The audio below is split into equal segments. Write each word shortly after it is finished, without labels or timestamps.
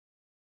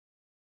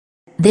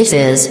This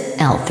is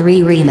L3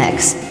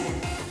 Remix.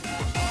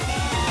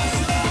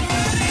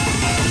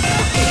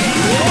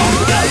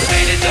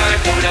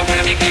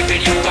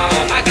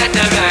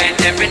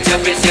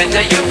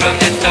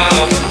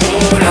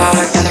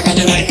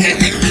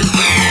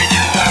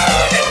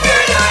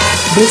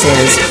 This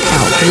is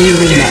L3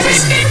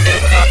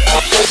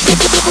 Remix.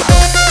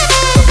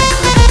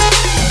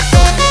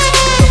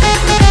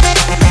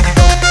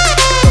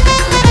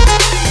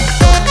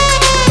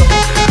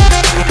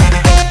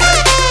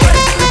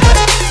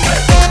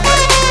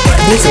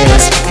 This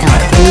is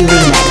L3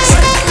 Remix.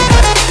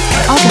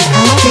 aGas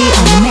L3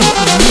 on me.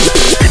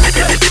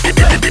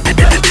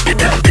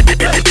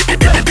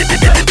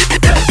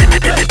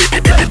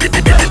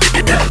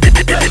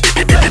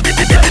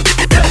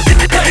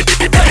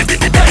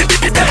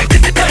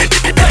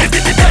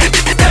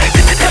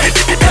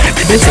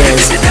 This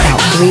is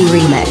L3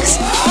 Remix.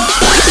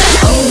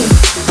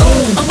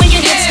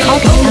 aGas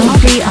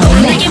L3 on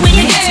me.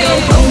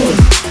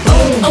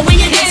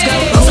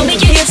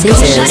 This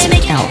is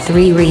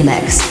L3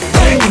 Remix.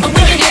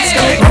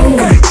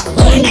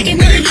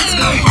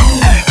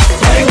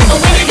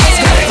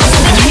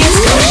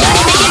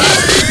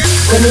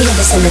 When we have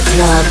this in the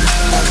club,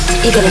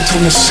 you gotta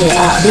turn the shit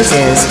up. This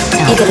is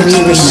You gotta L3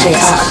 turn the shit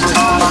Remix. up.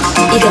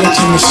 You gotta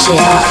turn the shit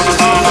up.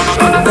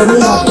 When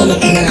we hop in the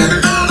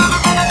club,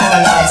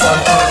 all eyes on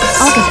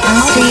us. aGas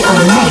L3 on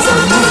me.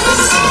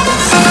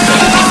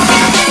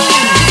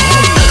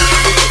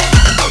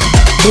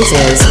 This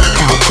is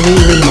L3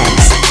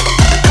 Remix.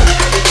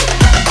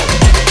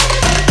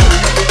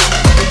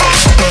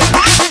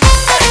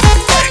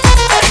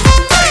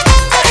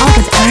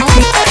 aGas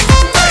L3.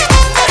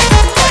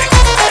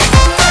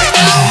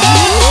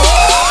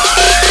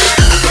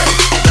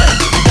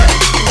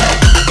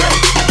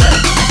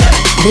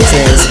 This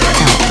is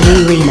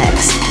L3 Remix.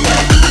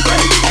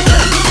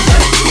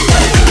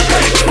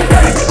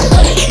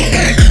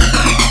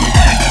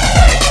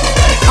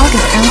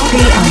 aGas L3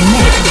 on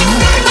me.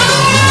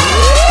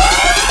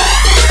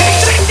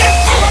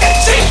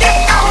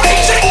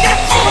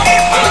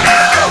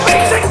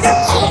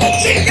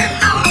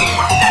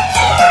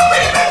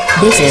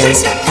 This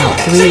is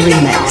L3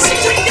 Remix.